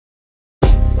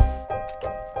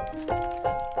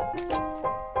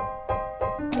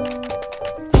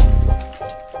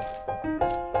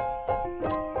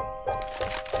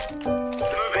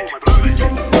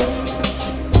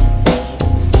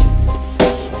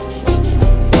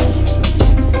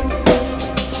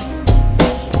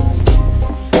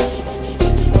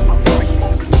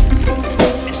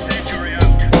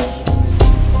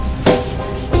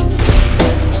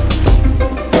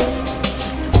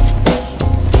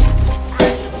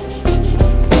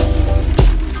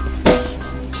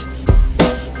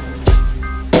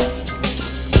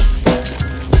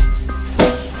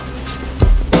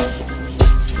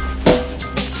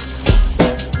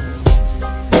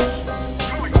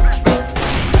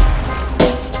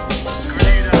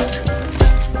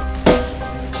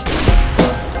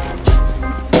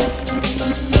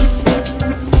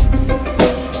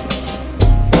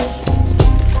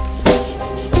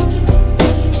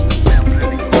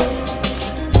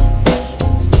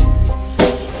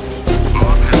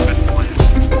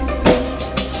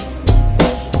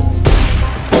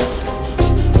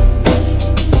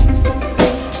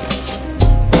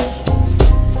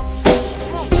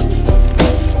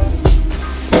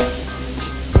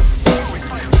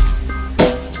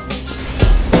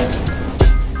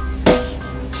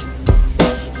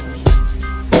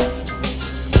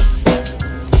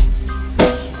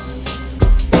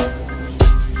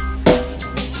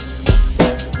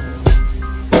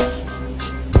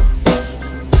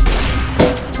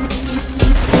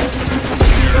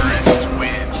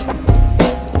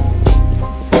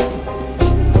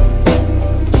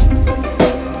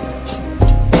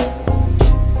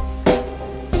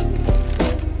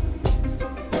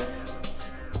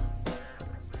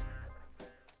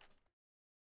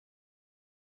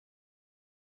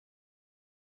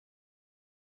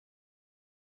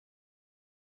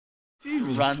See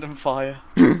me? Random fire.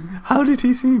 How did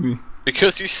he see me?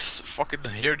 Because he fucking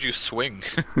heard you swing.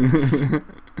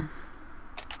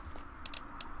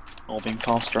 All being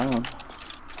passed around.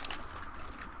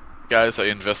 Guys, I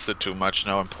invested too much,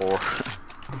 now I'm poor.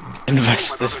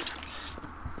 Invested.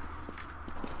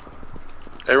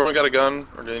 Everyone got a gun,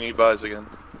 or do they need buys again?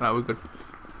 Nah, we're good.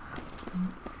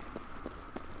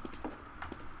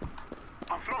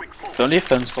 Don't leave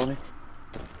fence, Tony.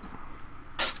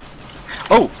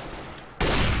 Oh!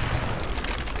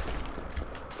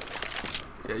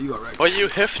 Yeah, you are right. But you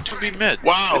have to be mid.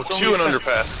 Wow, It's two in only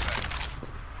underpass.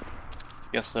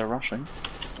 Guess they're rushing.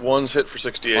 One's hit for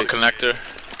 68. One connector.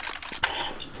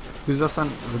 Who's just on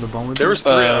with the bomb with There you? was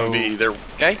three on B. They're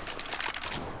Okay.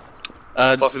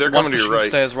 Fluffy, they're coming to your right.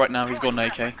 Stairs right now. He's got an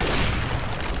AK.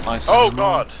 Nice. Oh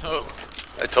god! Oh.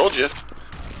 I told you.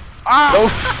 Oh.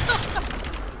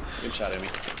 Good shot, Amy.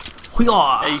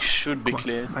 Hoo-yah! A should be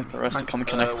clear. The rest are coming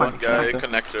connect. One guy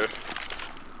connector.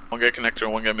 One guy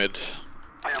connector, one guy mid.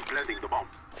 I am planting the bomb.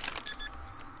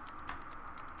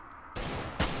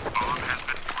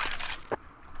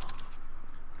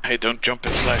 Hey, don't jump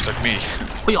and flash like me.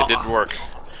 Hoo-yah! It didn't work.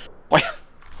 Wait.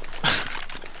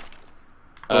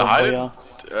 Hide yeah.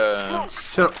 it.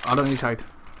 Shut up, I don't need tight.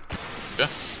 Yeah.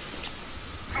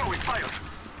 Throwing fire.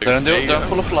 Don't do it. Don't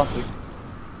pull a fluffy.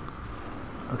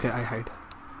 Okay, I hide.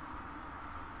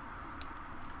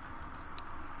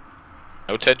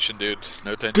 No tension, dude.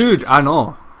 No tension. Dude, I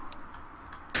know.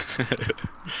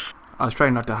 I was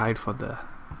trying not to hide for the...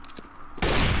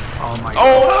 Oh my god.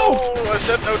 Oh! I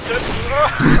said no tension.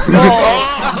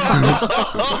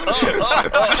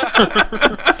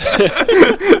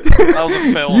 That was a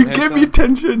fail. You give me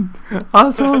tension,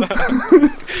 asshole. That's what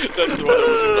I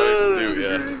was trying to do,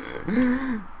 yeah.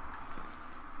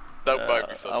 That might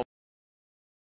be something.